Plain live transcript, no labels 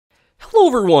Hello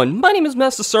everyone, my name is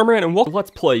Masterstarman and welcome to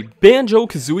Let's Play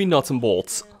Banjo-Kazooie Nuts and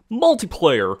Bolts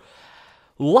Multiplayer.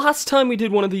 Last time we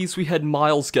did one of these, we had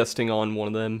Miles guesting on one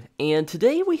of them, and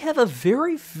today we have a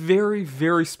very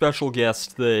special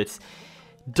guest that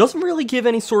doesn't really give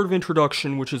any sort of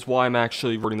introduction, which is why I'm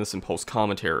actually writing this in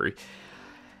post-commentary.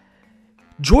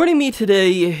 Joining me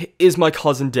today is my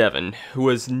cousin Devan, who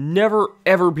has never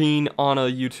ever been on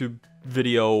a YouTube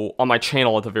video, on my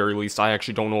channel at the very least. I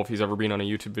actually don't know if he's ever been on a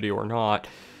YouTube video or not.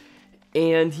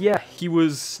 And yeah, he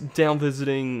was down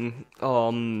visiting,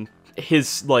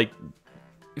 his,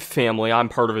 family. I'm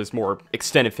part of his more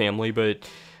extended family, but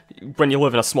when you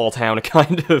live in a small town, it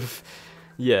kind of,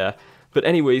 yeah. But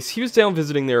anyways, he was down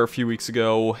visiting there a few weeks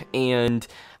ago, and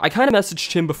I kind of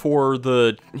messaged him before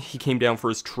he came down for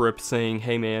his trip saying,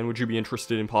 hey man, would you be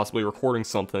interested in possibly recording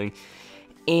something?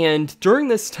 And during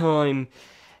this time,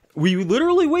 we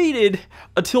literally waited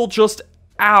until just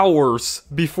hours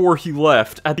before he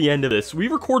left at the end of this. We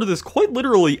recorded this quite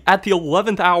literally at the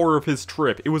 11th hour of his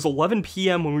trip. It was 11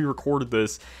 p.m. when we recorded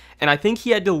this, and I think he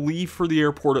had to leave for the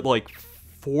airport at like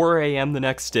 4 a.m. the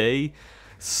next day.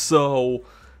 So,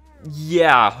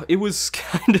 yeah, it was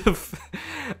kind of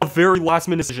a very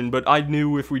last-minute decision, but I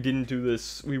knew if we didn't do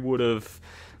this, we would have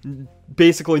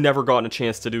basically never gotten a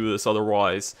chance to do this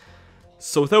otherwise.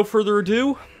 So without further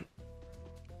ado,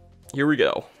 here we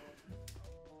go.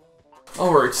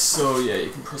 Alright, so yeah, you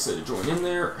can press A to join in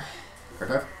there.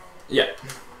 Okay. Yeah.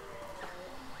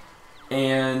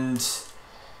 And...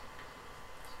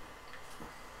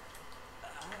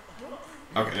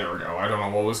 okay, there we go. I don't know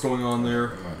what was going on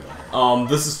there.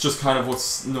 This is just kind of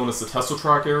what's known as the Tesla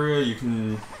track area. You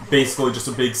can... basically just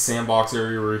a big sandbox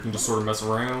area where you can just sort of mess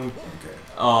around. Okay.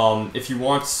 If you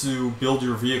want to build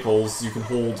your vehicles, you can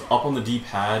hold up on the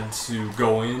D-pad to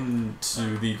go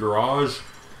into the garage.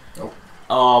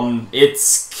 Oh.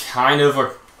 It's kind of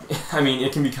a... I mean,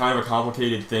 it can be kind of a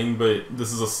complicated thing, but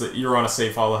this is you're on a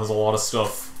save file that has a lot of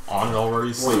stuff on it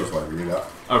already, so... We'll use whatever you got.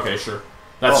 Okay, sure.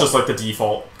 That's just like the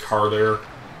default car there.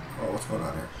 Oh, what's going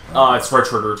on here? It's right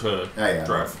trigger to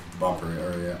drive. Bumper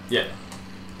area, Yeah.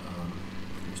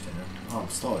 Oh, I'm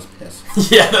slow as piss.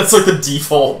 Yeah, that's like the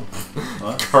default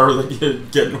car that you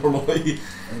get normally.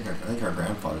 I think our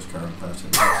grandfather's car was faster.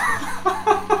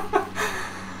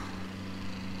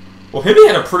 Well, Hibby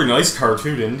had a pretty nice car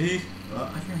too, didn't he? He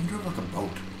drove like a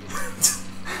boat.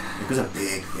 It was a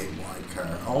big, wide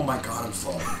car. Oh my god, I'm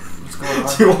slow. What's going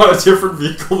on? Do you want a different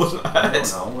vehicle than that? I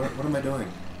don't know. What am I doing?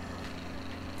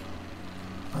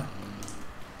 Huh.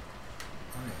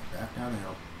 Okay, back down the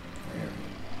hill. There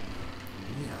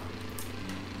we go.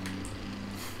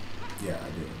 Yeah, I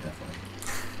do, definitely.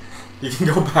 You can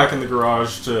go back in the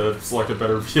garage to select a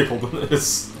better vehicle than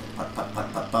this.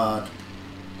 What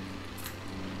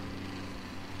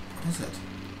is it?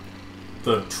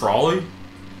 The trolley?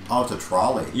 Oh, it's a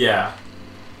trolley. Yeah.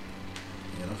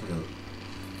 Yeah, that's like a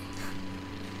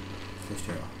fish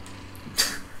tail.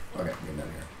 Okay, get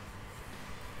down here.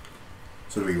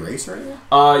 So do we race right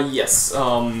now? Yes.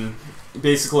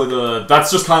 Basically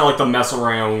that's just kind of like the mess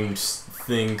around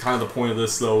thing. Kind of the point of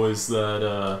this, though, is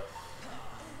that,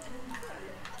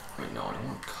 wait, no, I don't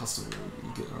want custom,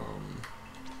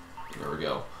 there we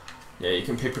go. Yeah, you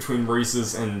can pick between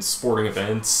races and sporting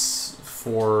events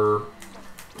for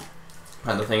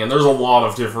kind of thing, and there's a lot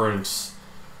of different,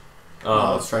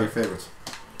 let's try your favorites.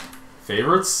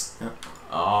 Favorites? Yeah.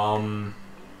 I'll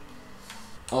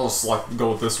just,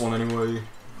 go with this one anyway.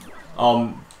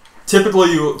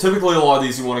 Typically a lot of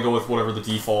these you want to go with whatever the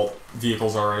default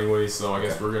vehicles are anyway, so I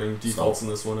guess we're getting defaults in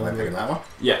this one. Am I picking that one?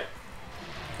 Yeah.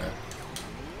 Okay.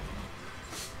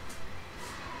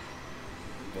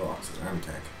 Oh, it's an army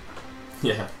tank.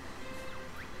 Yeah.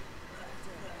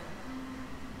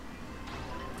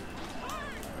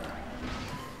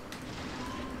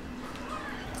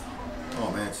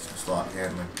 Oh man, it's just a slot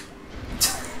handling.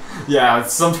 Yeah,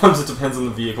 sometimes it depends on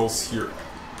the vehicles here.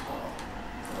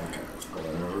 Okay, let's go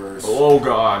in reverse. Oh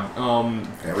god.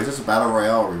 Okay, was this a battle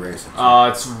royale or are we racing?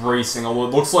 It's racing, although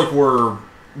it looks like we're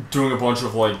doing a bunch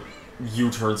of,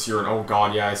 U-turns here, and oh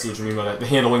god, yeah, I see what you mean by that. The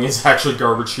handling is actually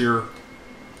garbage here.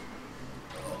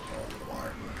 Oh, the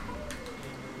water.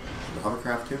 The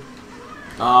hovercraft too?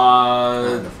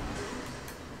 Kind of.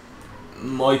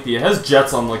 Might be. It has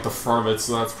jets on, the front of it,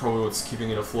 so that's probably what's keeping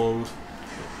it afloat.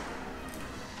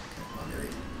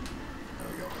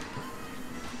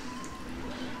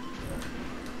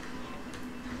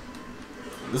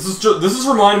 This is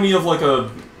reminding me of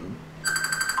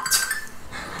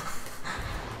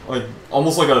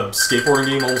almost like a skateboarding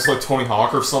game, almost like Tony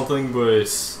Hawk or something,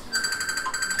 but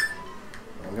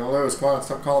I'm gonna lose. Come on,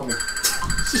 stop calling me.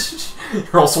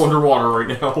 You're also underwater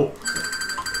right now.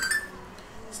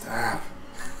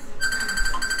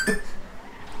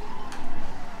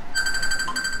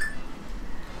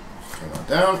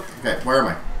 down. Okay, where am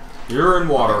I? You're in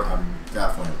water. Okay, I'm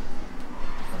definitely...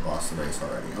 I lost the race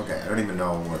already. Okay, I don't even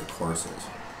know where the course is.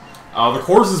 The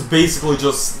course is basically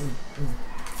just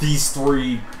these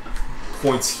 3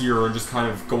 points here and just kind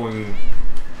of going...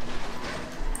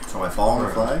 So am I following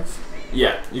the flags?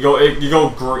 Yeah, you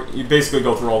basically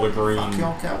go through all the green... Fuck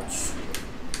y'all couch.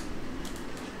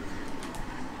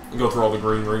 You go through all the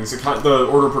green rings. The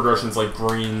order of progression is like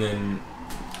green, then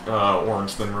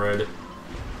orange, then red.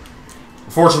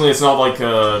 Unfortunately, it's not like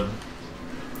I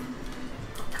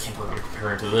can't believe I'm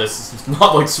comparing it to this. It's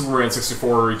not like Superman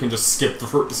 64 where you can just skip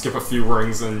a few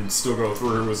rings and still go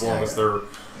through as long as they're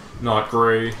not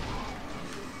gray. Okay,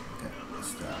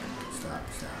 stop.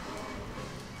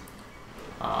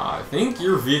 I think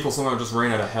your vehicle somehow just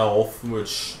ran out of health,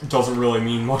 which doesn't really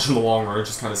mean much in the long run. It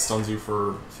just kind of stuns you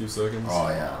for a few seconds. Oh,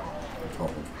 yeah. I'm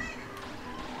told.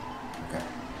 Okay.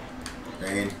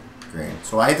 Green.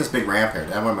 So I hit this big ramp here.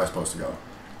 Then where am I supposed to go?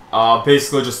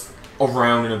 Basically just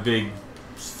around in a big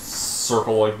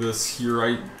circle like this here. So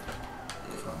I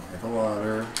hit the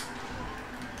water. And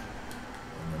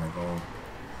then I go...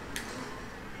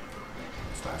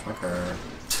 Smash my car.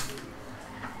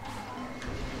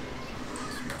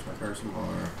 Smash my car some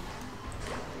more.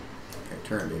 Okay,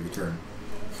 turn, baby, turn.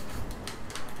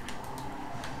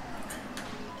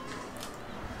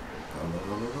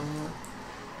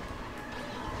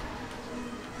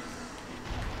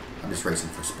 I'm just racing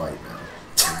for spite now.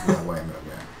 There's no way I'm gonna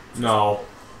win. No.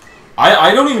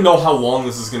 I don't even know how long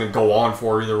this is going to go on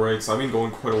for either way, because I've been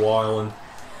going quite a while, and...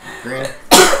 Green.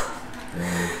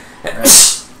 Green.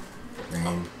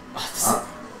 Green. Up.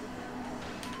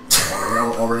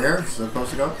 Over here? Is that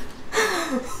supposed to go?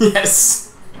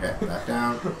 Yes! Okay, back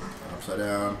down. Upside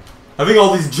down. I think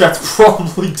all these jets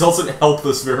probably doesn't help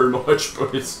this very much,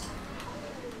 but it's...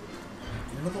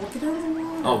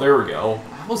 Oh, there we go.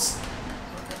 That was...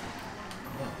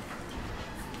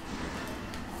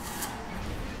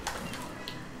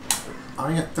 I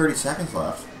only got 30 seconds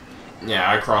left. Yeah,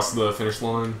 I crossed the finish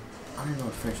line. I don't even know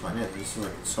what the finish line is. This is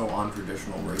like so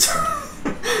untraditional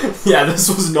racing. Yeah, this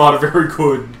was not a very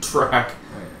good track.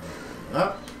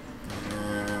 Up.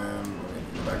 And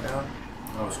go back down.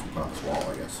 I'll just keep off this wall,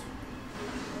 I guess.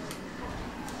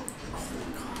 Oh,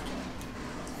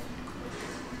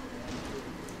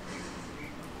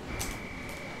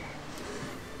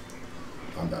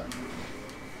 God. I'm done.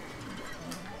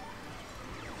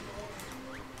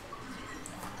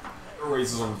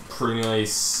 Races are pretty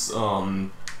nice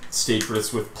stage for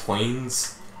this with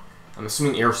planes. I'm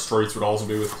assuming air straights would also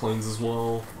be with planes as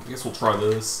well. I guess we'll try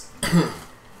this.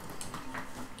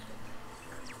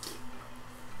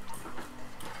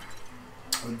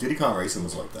 Diddy Kong Racing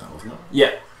was like that, wasn't it?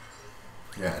 Yeah.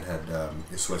 Yeah, it had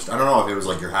it switched. I don't know if it was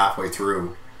like you're halfway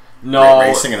through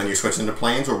racing and then you switched into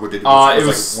planes, or it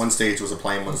was like one stage was a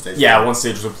plane, one stage. Yeah, one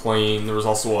stage was a plane. There was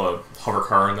also a hover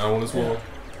car in that one as well.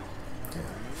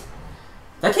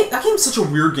 That game's such a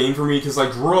weird game for me because I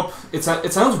grew up. It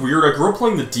sounds weird. I grew up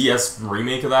playing the DS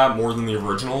remake of that more than the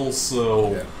original,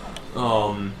 so. Yeah.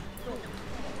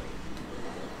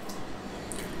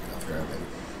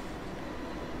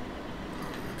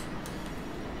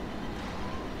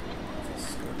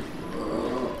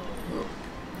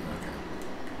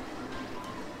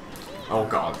 Oh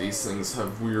god, these things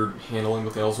have weird handling,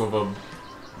 but they also have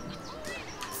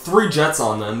 3 jets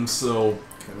on them, so.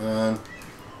 Come on.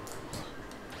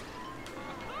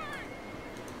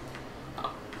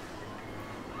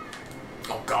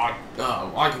 Oh god,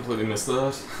 I completely missed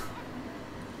that.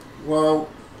 Whoa.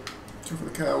 2 for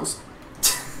the cows.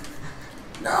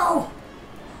 No!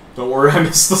 Don't worry, I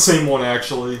missed the same one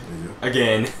actually. Did you?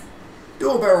 Again.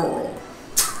 Do a barrel roll.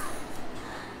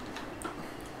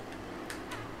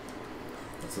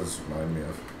 What's this remind me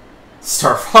of?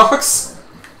 Star Fox?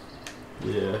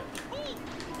 Yeah.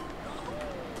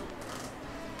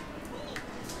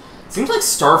 Seems like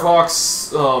Star Fox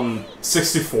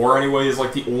 64 anyway is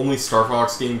like the only Star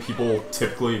Fox game people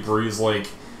typically agree is like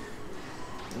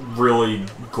really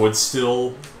good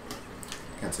still.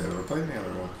 Can't say I've ever played any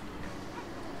other one.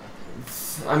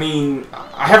 I mean,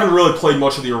 I haven't really played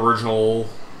much of the original.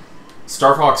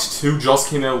 Star Fox 2 just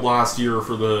came out last year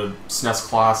for the SNES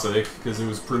Classic because it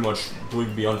was pretty much believed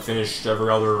to be unfinished. Every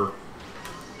other,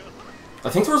 I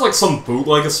think there was like some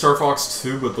bootleg of Star Fox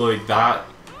 2, but like that,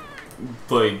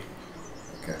 like.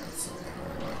 Okay, that's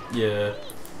yeah.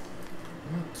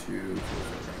 2.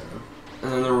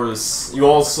 And then there was you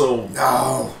also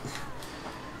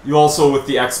with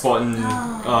the X button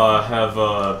have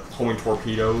homing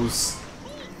torpedoes.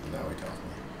 No, he tells me.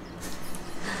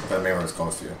 That may when it's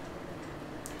close to you.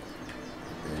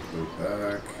 Big loop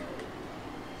back.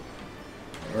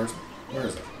 Where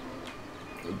is it?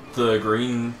 The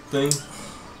green thing?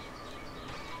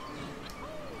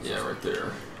 Yeah, right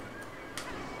there.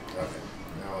 Okay,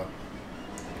 now what?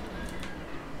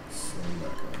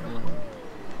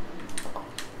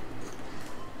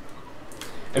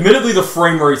 Admittedly, the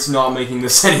frame rate's not making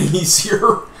this any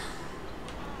easier.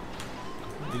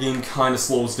 The game kind of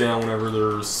slows down whenever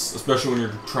there's... especially when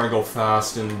you're trying to go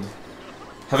fast, and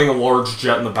having a large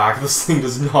jet in the back of this thing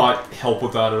does not help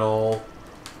with that at all.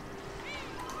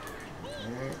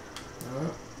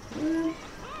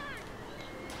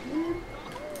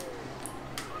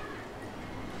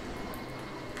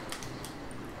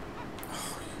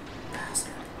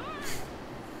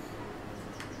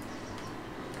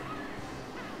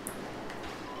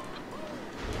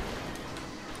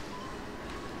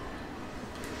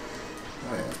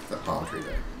 Oh yeah, that palm tree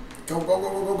there. Go, go, go,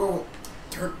 go, go, go!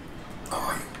 Turn!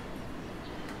 Oh, you...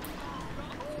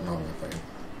 What's wrong with that thing?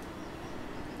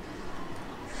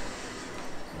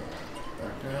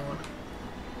 Back down.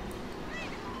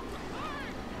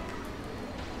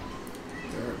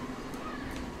 There.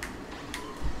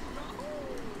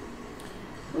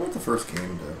 I wonder what the first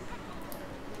game to...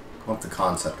 what the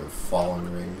concept of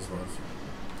falling rings was.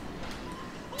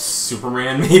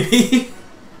 Superman, maybe?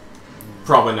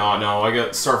 Probably not, no. I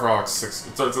got Star Fox 6.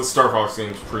 It's a Star Fox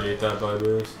game to create that by a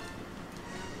bit.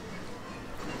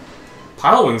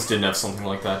 Pilotwings didn't have something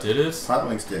like that, did it?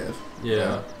 Pilotwings did.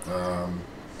 Yeah. So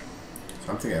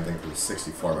I'm thinking, I think for the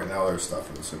 64. Right now there's stuff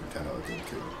for the Super Nintendo that did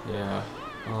too. Yeah.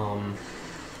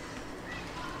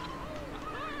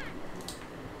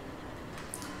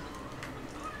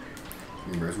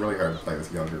 Remember, it's really hard to play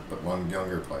with younger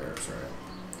players, right?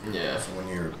 Yeah. So when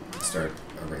you start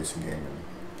a racing game and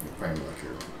you're playing with like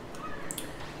your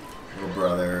little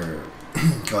brother, or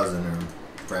cousin, or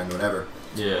friend, whatever.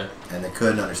 Yeah. And they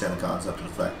couldn't understand the concept of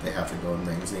the fact they have to go in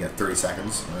rings and you have 30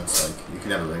 seconds, and it's like, you can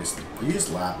never race them. You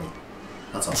just lap me.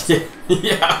 That's all.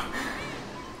 Yeah.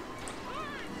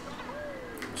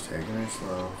 Just taking it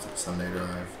slow. It's like a Sunday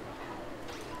drive.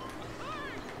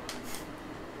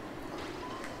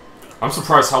 I'm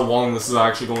surprised how long this is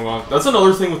actually going on. That's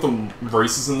another thing with the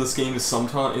races in this game is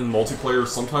sometimes in multiplayer,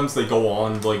 sometimes they go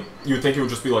on, like, you would think it would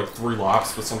just be like 3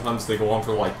 laps, but sometimes they go on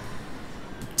for like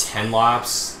 10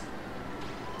 laps.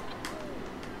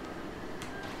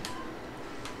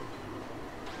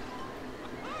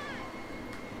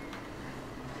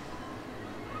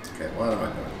 Okay, what am I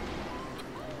doing?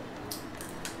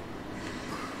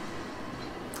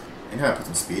 You know how I put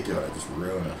some speed to it, I just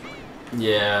ruin it.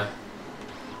 Yeah.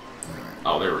 Alright.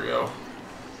 Oh, there we go.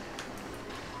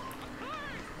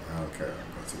 I don't care, I'm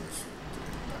going through this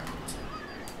backwards.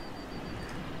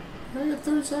 I got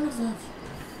 30 seconds left.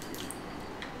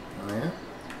 Oh yeah?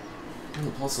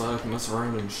 And plus I can mess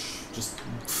around and just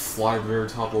fly to the very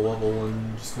top of the level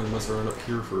and just kind of mess around up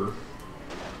here for...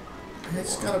 I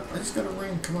just got a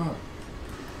ring, come on.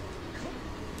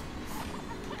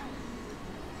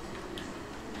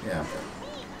 Yeah, I'm good.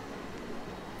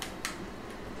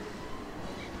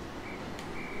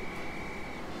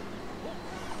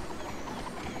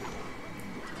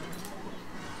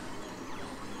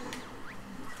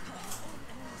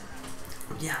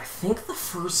 Yeah, I think the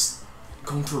first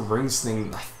going through rings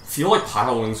thing, I feel like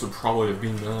Pilotwings would probably have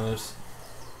been that.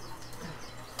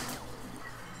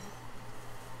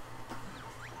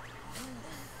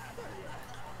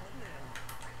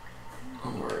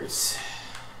 Alright.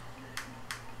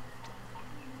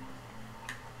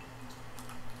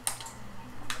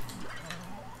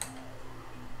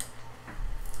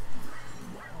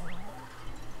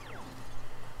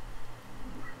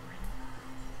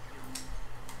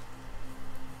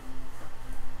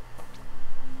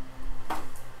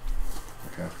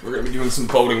 We're gonna be doing some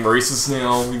boating races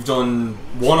now. We've done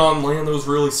one on land that was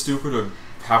really stupid, a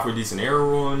halfway decent air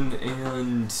one,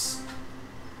 and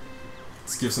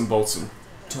let's give some boats some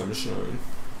time to shine.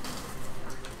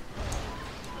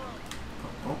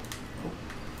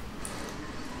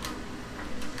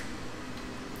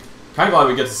 Kind of glad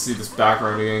we get to see this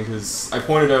background again, because I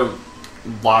pointed out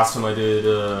last time I did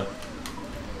a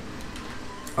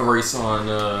race on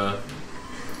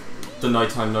the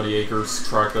Nighttime Nutty Acres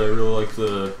track that I really like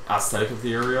the aesthetic of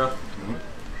the area.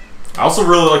 I also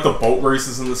really like the boat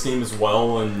races in this game as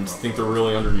well, and think they're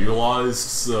really underutilized,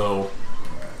 so...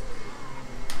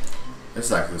 This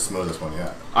is actually the smoothest one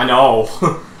yet. I know!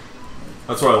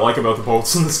 That's what I like about the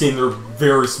boats in this game, they're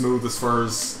very smooth as far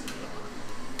as...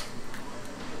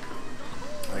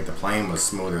 I think the plane was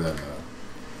smoother than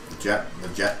the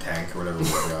jet tank or whatever it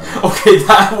was. Okay,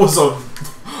 that was a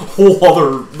whole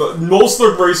other... Most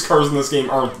of the race cars in this game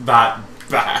aren't that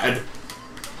bad.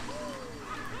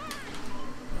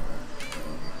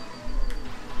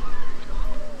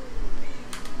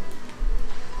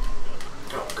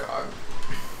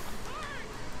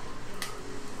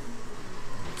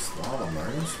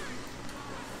 Marios.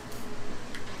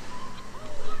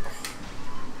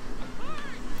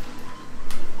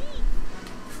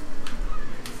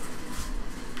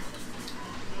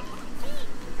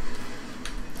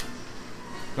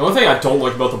 The only thing I don't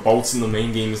like about the boats in the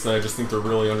main game is that I just think they're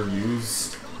really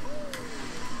underused.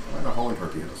 Why no homing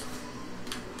torpedoes?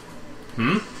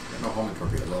 Hmm? No homing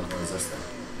torpedoes. What is this thing?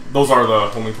 Those are the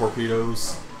homing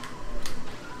torpedoes.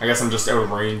 I guess I'm just out of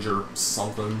range or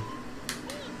something.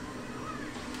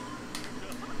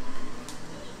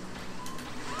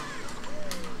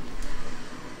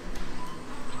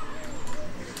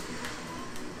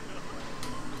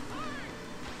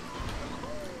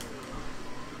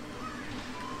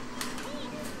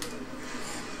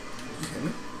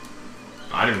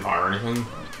 I didn't fire anything.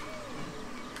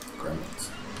 Gremlins.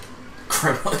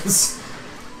 Gremlins.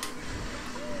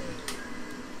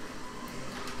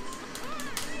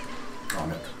 Oh,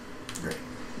 no. Great.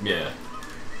 Yeah.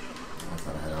 I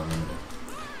thought I had unlimited.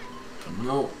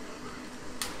 Nope.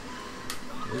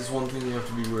 There's one thing you have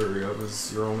to be wary of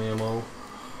is your own ammo.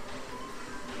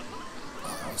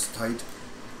 Oh, that was tight.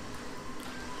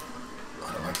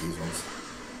 I don't like these ones.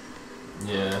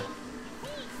 Yeah.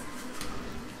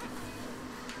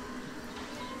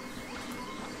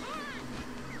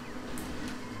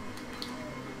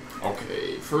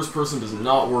 Okay, first person does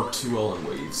not work too well in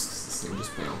waves, because this thing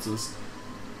just bounces.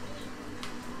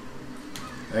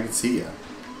 I can see ya.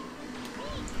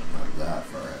 Not that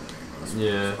far ahead of me. That's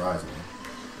yeah. Surprising me.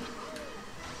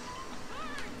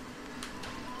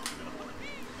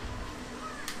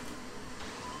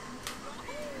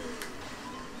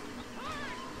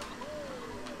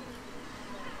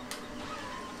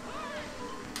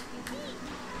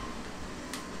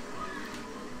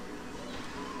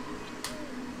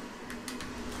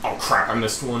 Oh crap, I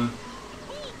missed one.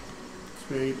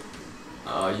 Sweet.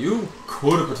 You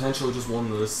could have potentially just won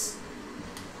this.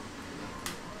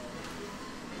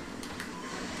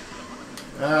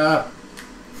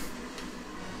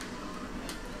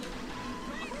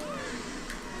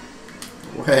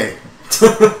 Wait. I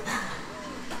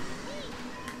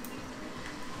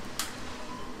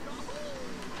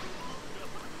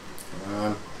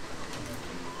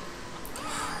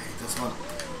hate this one.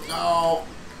 No.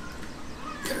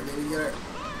 Get her, baby, get her.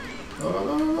 No, no,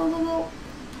 no, no, no, no, no.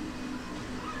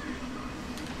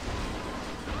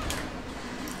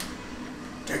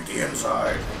 Take the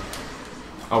inside.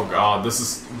 Oh god, this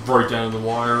is right down to the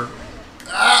wire.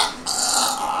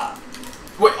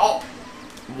 Wait, oh!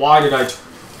 Why did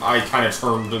I kind of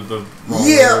turned the wrong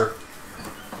way there.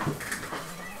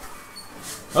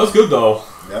 That was good though.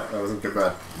 Yeah, that wasn't too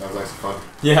bad. That was actually fun.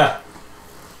 Yeah.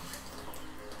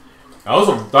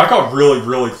 That got really,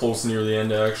 really close near the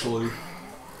end actually.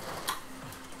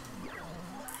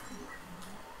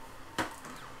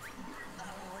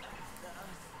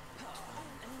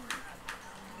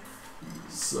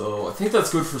 So, I think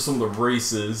that's good for some of the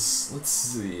races. Let's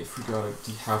see if we got a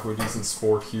halfway decent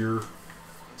sport here.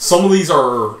 Some of these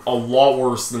are a lot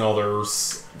worse than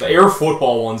others. The air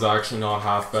football one's actually not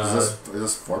half bad. Is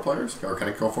this 4 players? Or can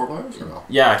it go 4 players or no?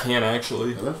 Yeah, I can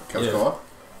actually. Is it? Couch co-op?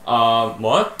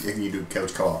 What? You can do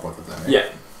couch co-op with it then, right?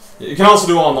 Yeah. You can also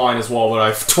do online as well, but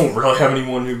I don't really have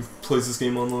anyone who plays this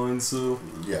game online, so...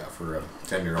 Yeah, for a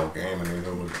 10-year-old game, I mean,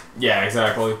 who would... Yeah,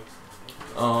 exactly.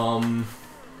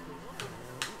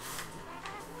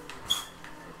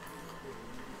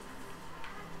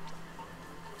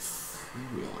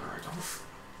 Freewheeler, I don't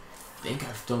think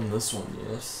I've done this one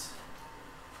yet.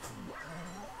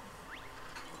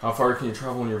 How far can you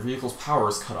travel when your vehicle's power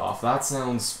is cut off? That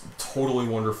sounds totally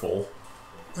wonderful.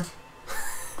 What?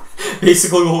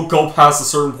 Basically, we'll go past a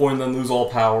certain point and then lose all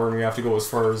power, and we have to go as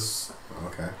far as...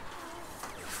 Okay.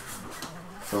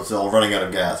 So it's all running out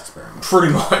of gas experiment.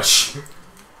 Pretty much.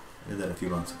 I did that a few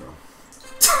months ago.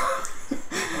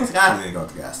 I was like, I'm going to go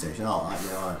to the gas station. You know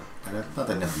what? I not that I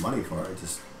didn't have the money for it. I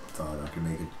just thought I could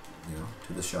make it, you know,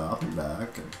 to the shop and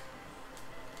back and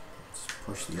just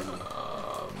push the other.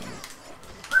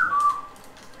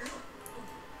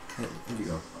 Hey, where'd you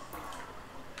go?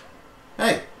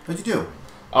 Hey, what'd you do?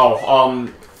 Oh,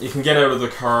 you can get out of the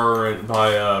car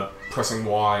by pressing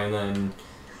Y, and then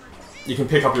you can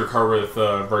pick up your car with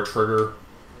right trigger,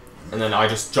 and then I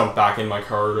just jump back in my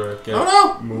car to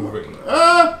get moving.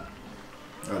 Oh,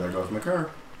 there goes my car.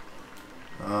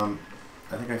 I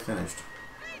think I finished.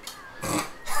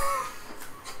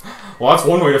 Well, that's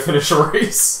one way to finish a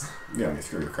race. Yeah, when you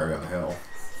throw your car down the hill.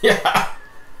 Yeah.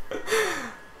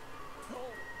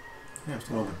 Yeah, I'm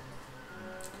still moving.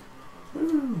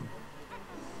 Woo!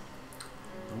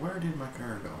 Where did my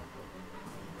car go?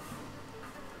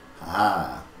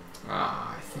 Ah.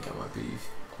 I think I might be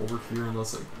over here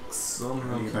unless I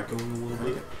somehow keep going a little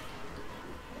bit.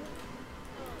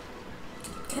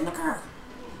 Get in the car.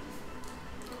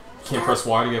 Can't press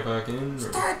Y to get back in? Or?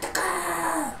 Start the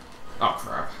car. Oh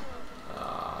crap.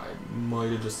 I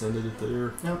might have just ended it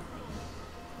there. Nope.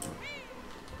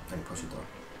 I can push it though.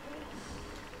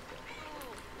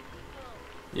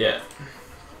 Yeah.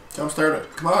 Jump start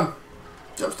it. Come on.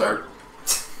 Jump start.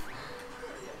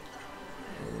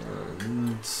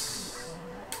 And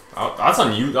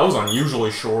that was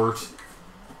unusually short.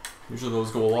 Usually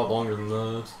those go a lot longer than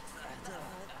that.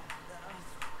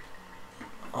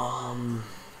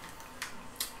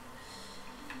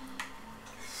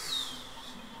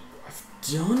 I've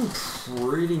done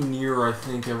pretty near, I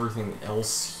think, everything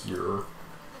else here.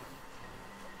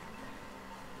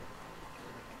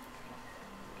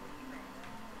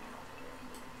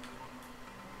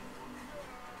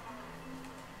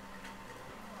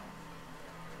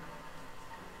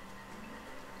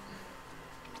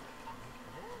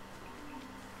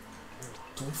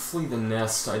 Don't flee the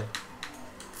nest. I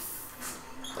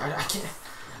can't.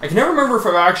 I can never remember if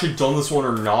I've actually done this one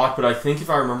or not, but I think if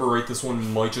I remember right, this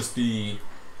one might just be.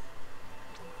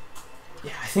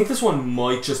 Yeah, I think this one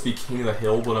might just be King of the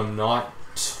Hill, but I'm not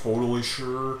totally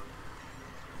sure.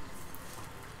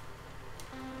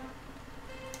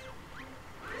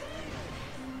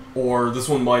 Or this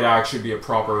one might actually be a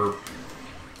proper.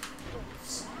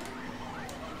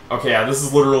 Okay, yeah, this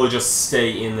is literally just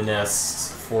stay in the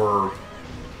nest for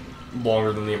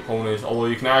longer than the opponent, although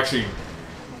you can actually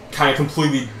kind of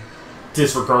completely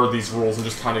disregard these rules and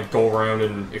just kind of go around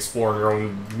and explore on your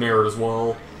own merit as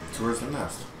well. So where's the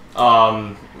nest?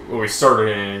 Well, we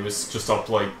started in it, it was just up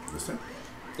like... This thing?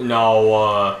 No,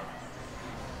 I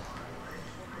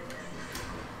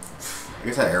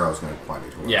guess that arrow's gonna point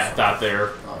me towards. yeah, that there.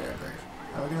 Oh yeah, great.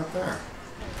 How do we get up there?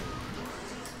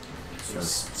 There's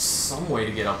some way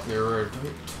to get up there, I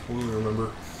don't totally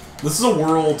remember. This is a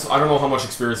world, I don't know how much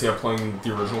experience you have playing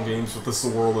the original games, but this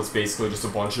is a world that's basically just a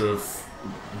bunch of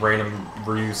random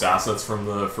reuse assets from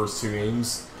the first two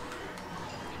games.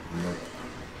 Nope.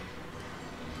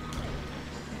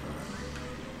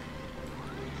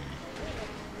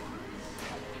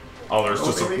 Oh, there's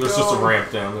just a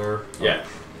ramp down there. Yeah.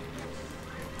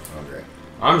 Oh, great.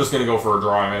 I'm just gonna go for a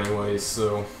drive anyway,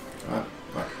 so... What?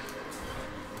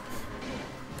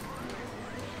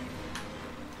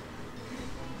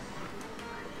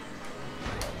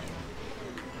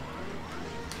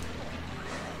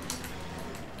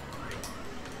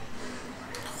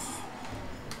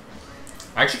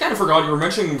 I actually kind of forgot, you were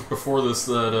mentioning before this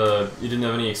that you didn't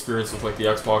have any experience with like the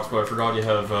Xbox, but I forgot you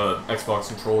have Xbox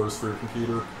controllers for your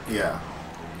computer. Yeah.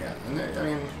 Yeah, and they, I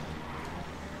mean,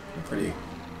 they're pretty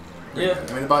yeah.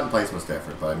 good. I mean, the button placement's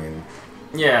different, but I mean...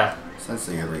 Yeah.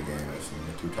 Essentially every game is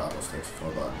 2 toggle sticks, 4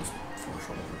 buttons, 4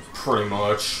 shoulders. Pretty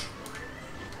much.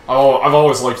 Oh, I've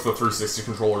always liked the 360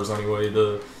 controllers anyway.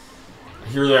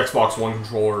 Here the Xbox One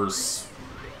controllers,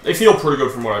 they feel pretty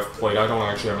good from what I've played. I don't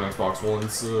actually have an Xbox One,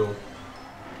 so...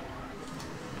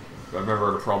 I've never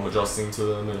had a problem adjusting to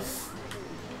them if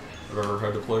I've ever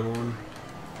had to play one.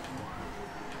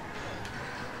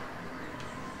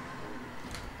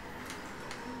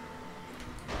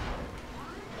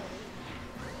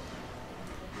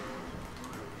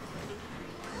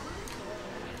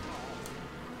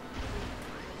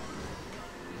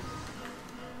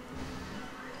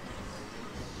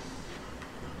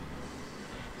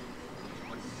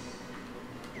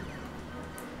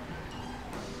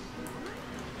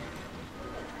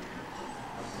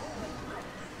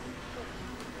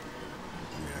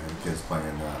 Kids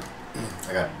playing,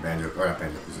 I got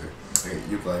Banjo-Kazooie. I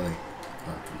got ukulele.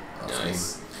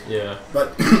 Nice. Yeah.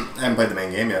 But I haven't played the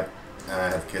main game yet. And I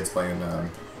have kids playing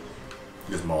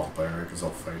just multiplayer because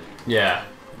they'll fight. Yeah.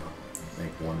 You know,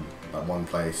 make one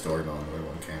play story mode, the other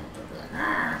one can't. They'll be like,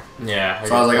 ah. Yeah.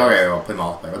 So I was like, okay, I'll play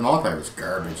multiplayer. But multiplayer was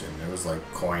garbage, and it was like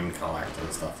coin collect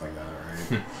and stuff like that,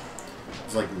 right? It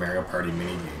was like Mario Party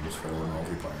mini games for the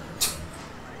multiplayer.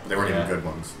 But they weren't even good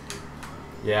ones.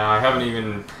 Yeah, I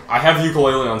have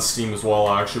ukulele on Steam as well,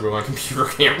 actually, but my computer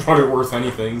can't run it worth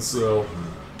anything, so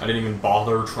I didn't even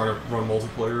bother trying to run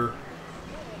multiplayer.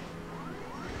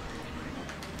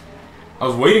 I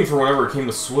was waiting for whenever it came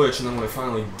to Switch, and then when I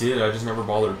finally did, I just never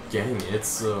bothered getting it,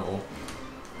 so...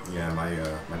 Yeah,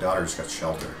 my daughter just got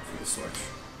Shelter for the Switch.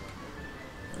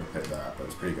 I never played that, but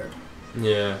it's pretty good.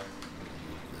 Yeah.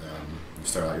 You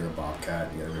start out, you're a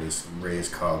bobcat, you gotta raise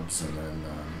cubs, and then...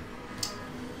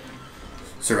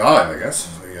 survive, I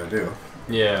guess, is what you gotta do.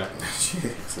 Yeah.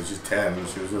 So she's 10, and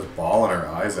she was just bawling her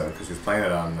eyes out because she was playing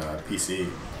it on PC.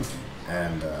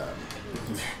 And,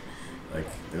 like,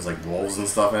 there's like wolves and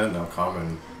stuff in it, and they'll come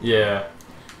and... Yeah.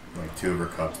 like 2 of her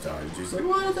cubs died. And she's like,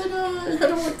 why did they die? I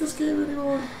don't like this game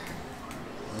anymore.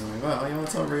 I'm like, well, you know,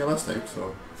 it's not realistic,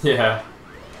 so. Yeah.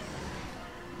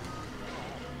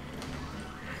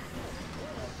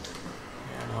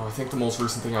 I think the most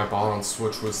recent thing I bought on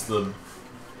Switch was the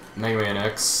Mega Man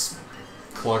X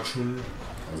collection.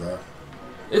 How's that?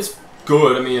 It's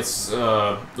good. I mean, it's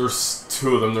there's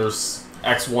 2 of them. There's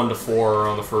X1 to 4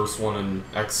 on the first one,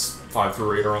 and X5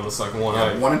 through 8 are on the second one.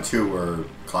 Yeah, 1 and 2 were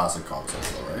classic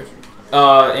consoles, though,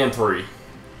 right? And 3.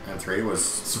 And 3 was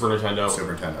Super Nintendo.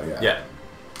 Super Nintendo, yeah. Yeah.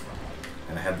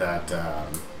 And I had that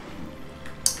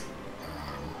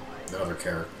other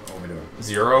character. What am I doing?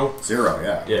 0? 0,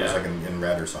 yeah. Yeah. It was like in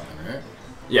red or something, right?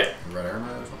 Yeah. Red Iron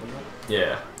Man or something like that?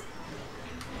 Yeah.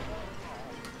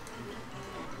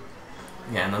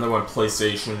 Yeah, and then they went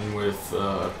PlayStation with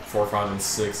 4, 5, and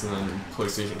 6, and then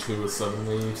PlayStation 2 with 7 and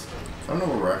 8. I don't know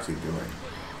what we're actually doing.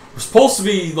 We're supposed to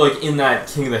be, like, in that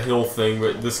King of the Hill thing,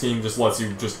 but this game just lets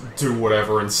you just do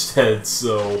whatever instead,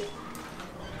 so...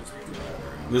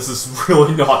 This is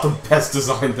really not the best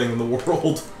design thing in the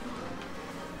world.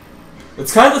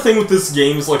 It's kind of the thing with this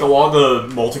game, is like a lot of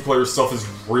the multiplayer stuff is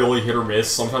really hit or miss.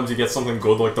 Sometimes you get something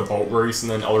good like the boat race, and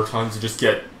then other times you just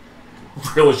get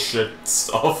really shit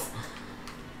stuff.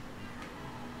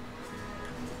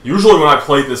 Usually when I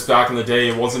played this back in the day,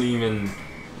 it wasn't even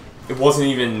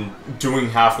doing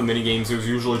half the minigames. It was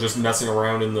usually just messing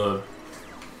around in the,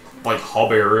 like,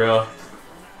 hub area.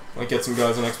 Like, get some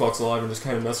guys on Xbox Live and just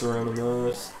kind of mess around in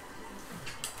that.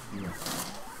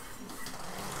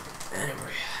 Anyway.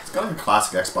 It's got like a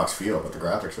classic Xbox feel, but the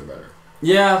graphics are better.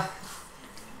 Yeah.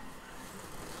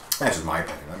 That's just my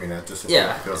opinion. I mean, it just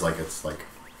feels like it's like...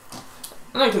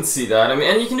 And I can see that. I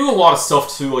mean, and you can do a lot of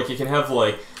stuff, too. Like, you can have,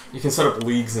 like... You can set up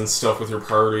leagues and stuff with your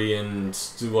party and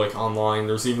do, like, online.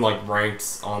 There's even, like,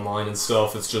 ranked online and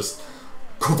stuff. It's just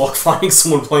good luck finding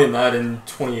someone playing that in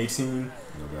 2018. No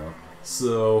doubt.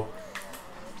 So...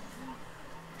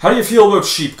 How do you feel about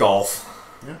sheep golf?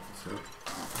 Yeah, that's good.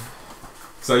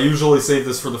 Because I usually save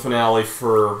this for the finale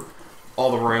for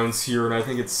all the rounds here, and I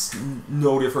think it's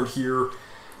no different here.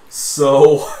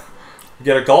 So, we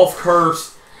get a golf cart.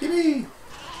 Yippee!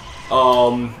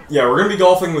 Yeah, we're gonna be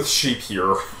golfing with sheep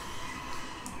here.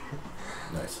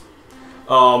 Nice.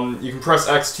 You can press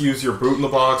X to use your boot in the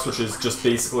box, which is just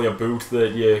basically a boot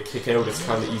that you kick out. It's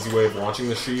kind of the easy way of launching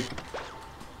the sheep.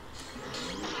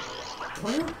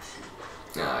 What?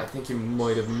 I think you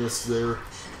might have missed there.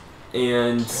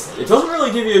 And it doesn't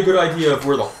really give you a good idea of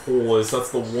where the hole is.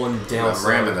 That's the one downside.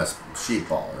 I'm ramming this sheep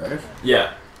ball, right?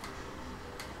 Yeah.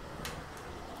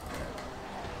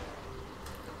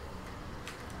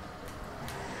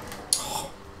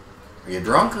 Are you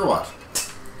drunk or what?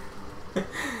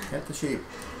 Get the sheep.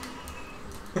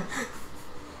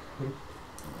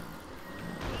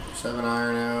 7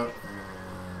 iron out.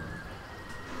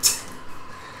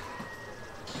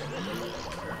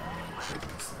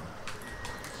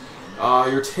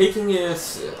 You're taking it...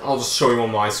 I'll just show you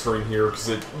on my screen here, because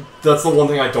that's the one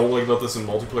thing I don't like about this in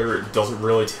multiplayer. It doesn't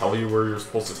really tell you where you're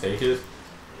supposed to take it.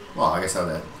 Well, I guess how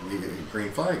that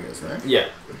green flag is, right? Yeah.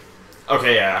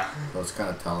 Okay, yeah. So it's kind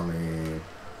of telling me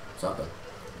something.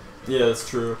 Yeah, that's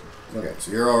true. Okay,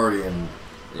 so you're already in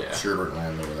Yeah. Sherbert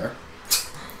land over there.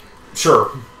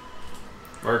 Sure.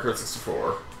 Mario Kart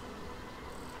 64.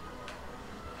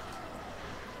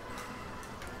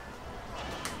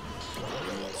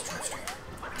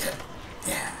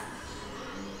 Yeah.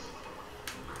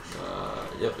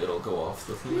 Yep, it'll go off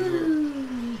the thing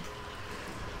here.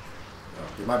 Oh,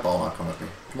 did my ball not come with me?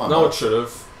 Come on, No, ball. it should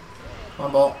have. Come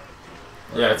on, ball.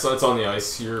 Yeah, it's on the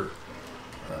ice here.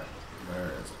 Alright, where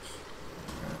is it?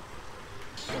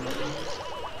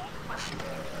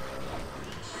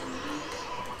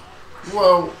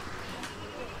 Whoa!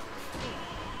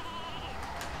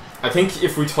 I think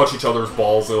if we touch each other's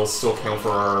balls, it'll still count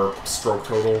for our stroke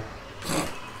total.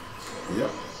 Yep.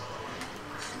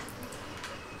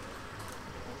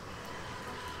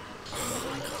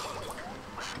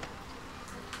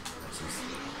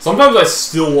 Sometimes I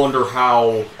still wonder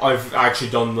how I've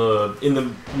actually done in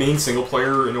the main single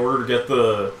player, in order to get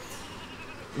the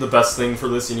best thing for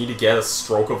this, you need to get a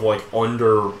stroke of like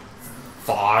under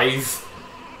 5.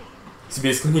 So you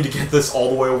basically need to get this all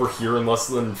the way over here in less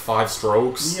than 5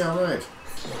 strokes. Yeah, right.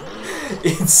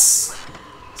 It's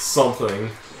something.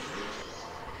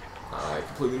 I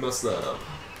completely messed that up.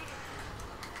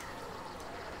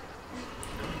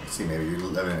 See, maybe you're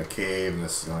living in a cave and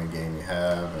this is the only game you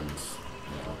have, and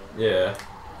Yeah.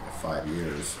 5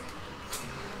 years,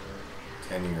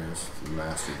 10 years to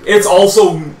master this. It's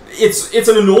also it's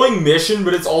an annoying mission,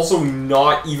 but it's also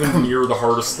not even near the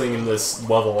hardest thing in this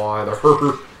level either.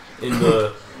 In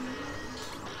the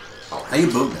How you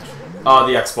boot it?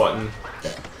 The X button.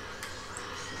 Okay.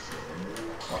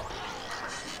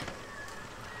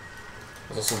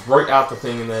 It's also right at the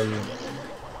thing, and then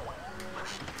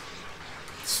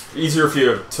it's easier if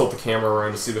you tilt the camera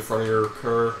around to see the front of your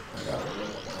car. I got it.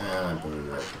 And I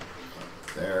booted it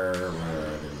there where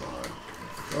I didn't want it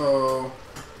to go.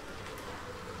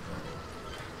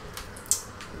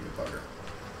 Bugger.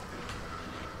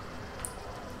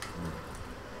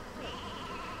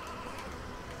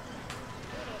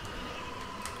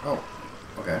 Oh,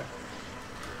 okay.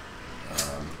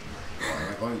 Why am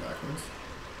I going backwards?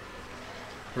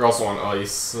 You're also on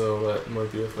ice, so that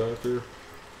might be a factor.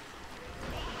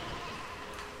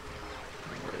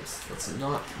 Alright, let's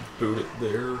not boot it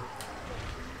there.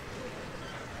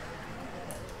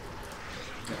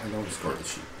 I don't score the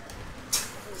sheep.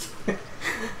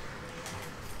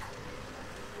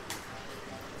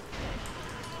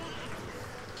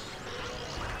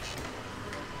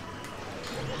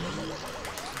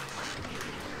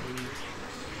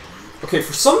 Okay,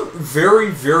 for some very,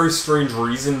 very strange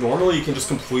reason, normally you can just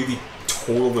completely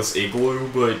total this igloo,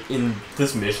 but in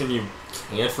this mission you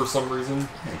can't for some reason.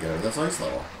 I get it, that's ice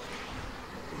level.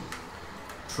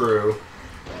 True.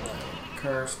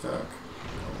 Car stuck.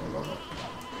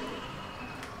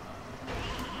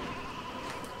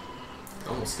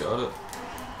 Almost got it.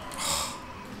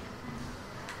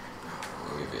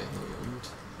 Maybe a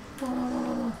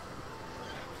hand.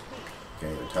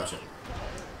 Can't even touch it.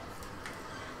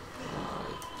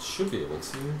 Should be able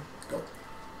to. Go.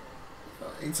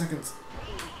 8 seconds.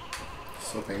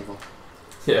 So painful.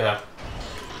 Yeah.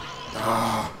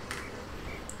 Ah.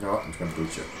 You know what? I'm just gonna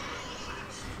boot you.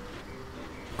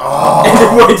 Oh! And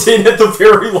it went in at the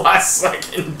very last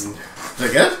second. Did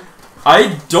I get it?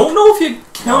 I don't know if you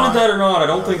counted that or not. I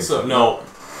don't think so. No.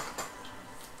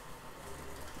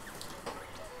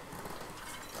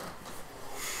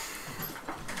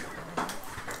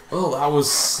 Well, that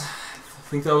was... I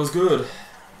think that was good.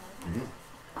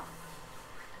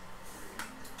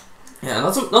 Yeah,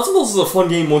 Nuts and Bolts is a fun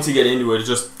game once you get into it. It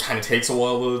just kind of takes a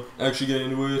while to actually get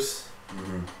into it.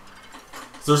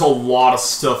 There's a lot of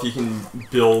stuff you can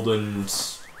build and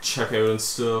check out and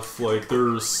stuff. Like,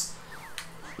 there's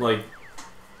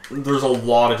a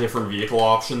lot of different vehicle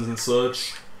options and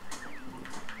such.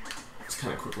 Just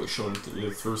kind of quickly showing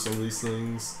through some of these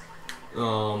things.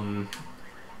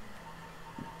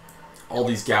 All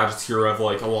these gadgets here have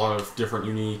like a lot of different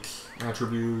unique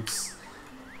attributes.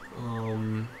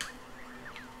 And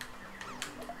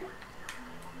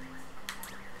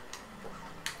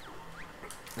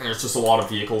there's just a lot of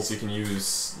vehicles you can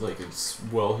use like as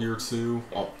well here too.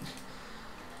 Well,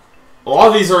 a lot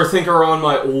of these I think are on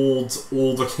my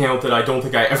old account that I don't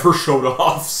think I ever showed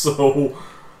off. So,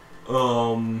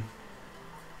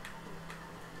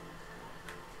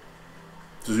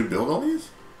 Did you build all these?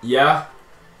 Yeah.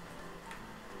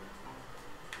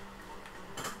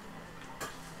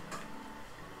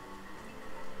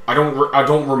 I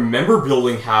don't remember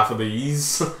building half of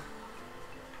these.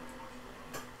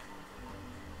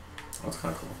 That's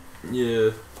kind of cool.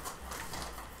 Yeah.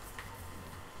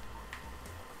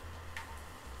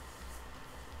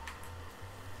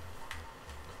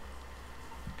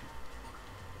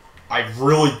 I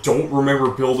really don't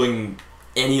remember building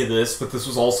any of this, but this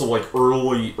was also like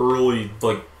early,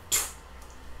 like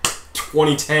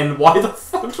 2010. Why the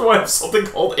fuck do I have something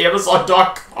called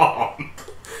Amazon.com?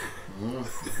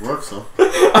 It works though.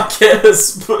 I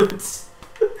guess, but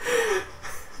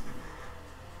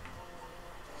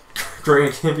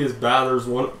Granted, it can't be as bad. There's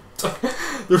one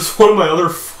of my other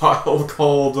file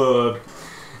called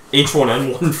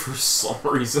H1N1 for some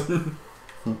reason.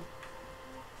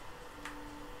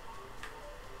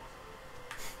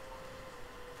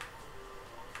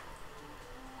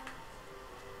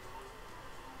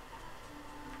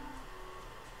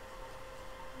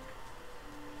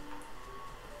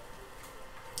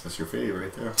 That's your fave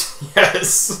right there.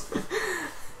 Yes.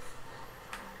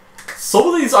 Some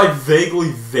of these I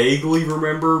vaguely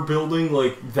remember building.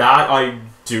 Like, that I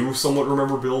do somewhat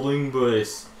remember building,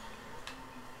 but...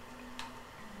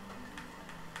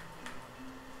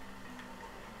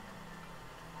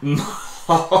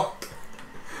 I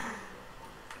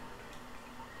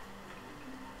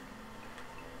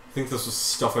think this was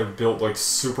stuff I built, like,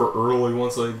 super early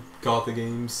once I got the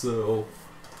game, so...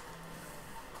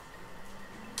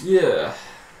 Yeah.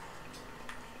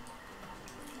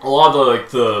 A lot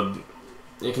of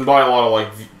you can buy a lot of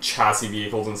like chassis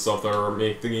vehicles and stuff that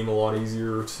make the game a lot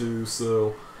easier too,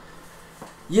 so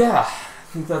yeah, I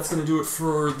think that's gonna do it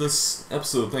for this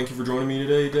episode. Thank you for joining me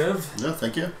today, Dev. Yeah,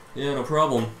 thank you. Yeah, no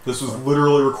problem. This was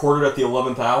literally recorded at the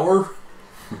 11th hour.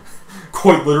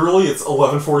 Quite literally, it's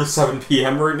 11:47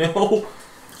 p.m. right now.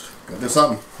 Gotta do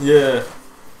something. Yeah.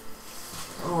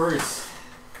 Alright.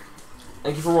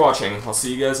 Thank you for watching. I'll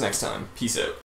see you guys next time. Peace out.